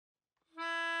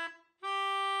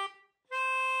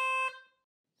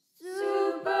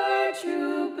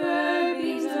trooper,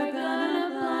 beams are gonna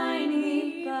blind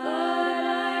me, but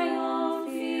I won't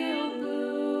feel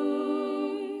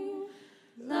blue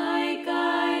like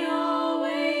I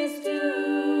always do,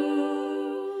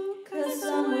 'cause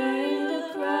somewhere in the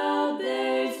crowd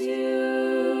there's you.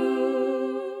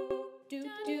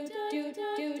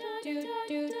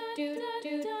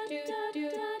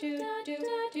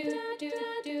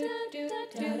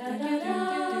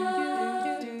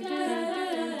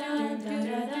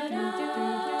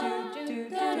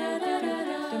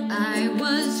 I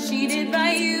was cheated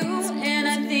by you, and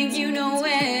I think you know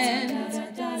it.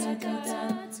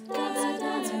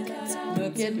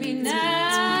 Look at me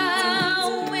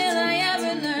now, will I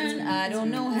ever learn? I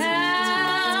don't know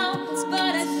how,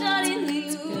 but I suddenly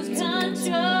lose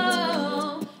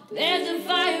control. There's a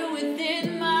fire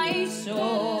within my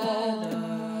soul.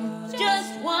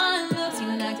 Just one look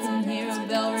and I can hear a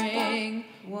bell ring.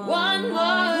 One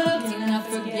more look and I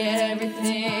forget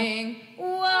everything.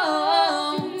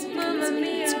 Whoa, mamma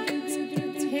mia,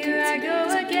 here I go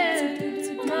again.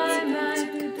 My,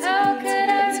 how could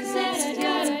I resist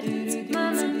ya?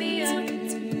 Mamma mia,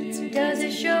 does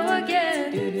it show again?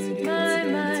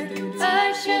 My,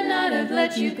 I should not have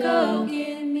let you go.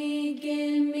 Gimme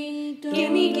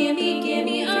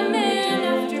a man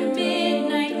after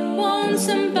midnight. Won't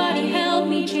somebody help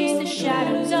me chase the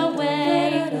shadows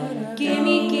away?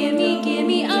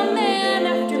 Gimme a man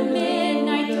after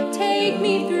midnight. Take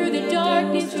me through the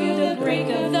darkness to the break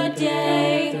of the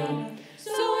day.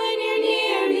 So when you're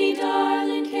near me,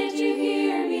 darling, can't you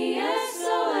hear me?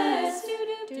 SOS.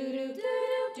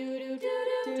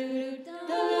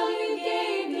 The love you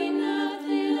gave me,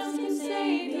 nothing else can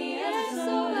save me.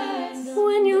 SOS.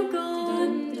 When you're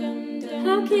gone,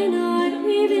 how can I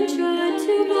even try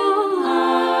to go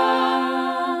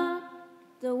on?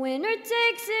 The winner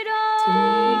takes it all.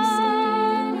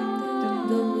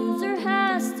 The loser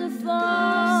has to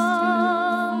fall.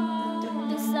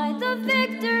 Decide the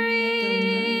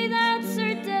victory, that's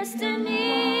her destiny.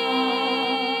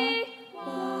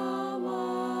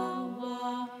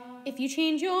 If you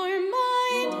change your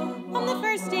mind, I'm the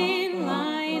first in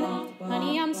line.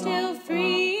 Honey, I'm still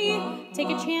free. Take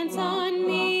a chance on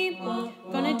me.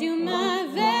 Gonna do my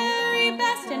very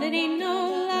best, and it ain't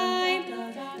no lie.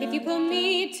 If you put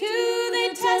me to the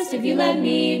test, if you let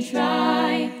me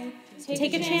try,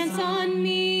 take a chance on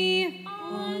me.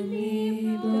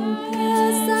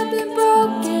 Yes, I've been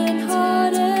broken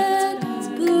hearted,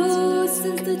 blue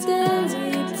since the day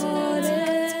we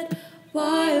parted.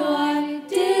 Why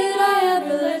did I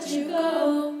ever let you go?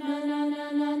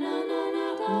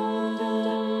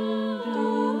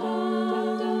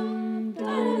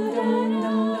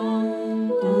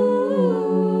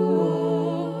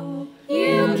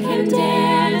 You can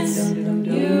dance,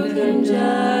 you can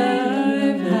judge.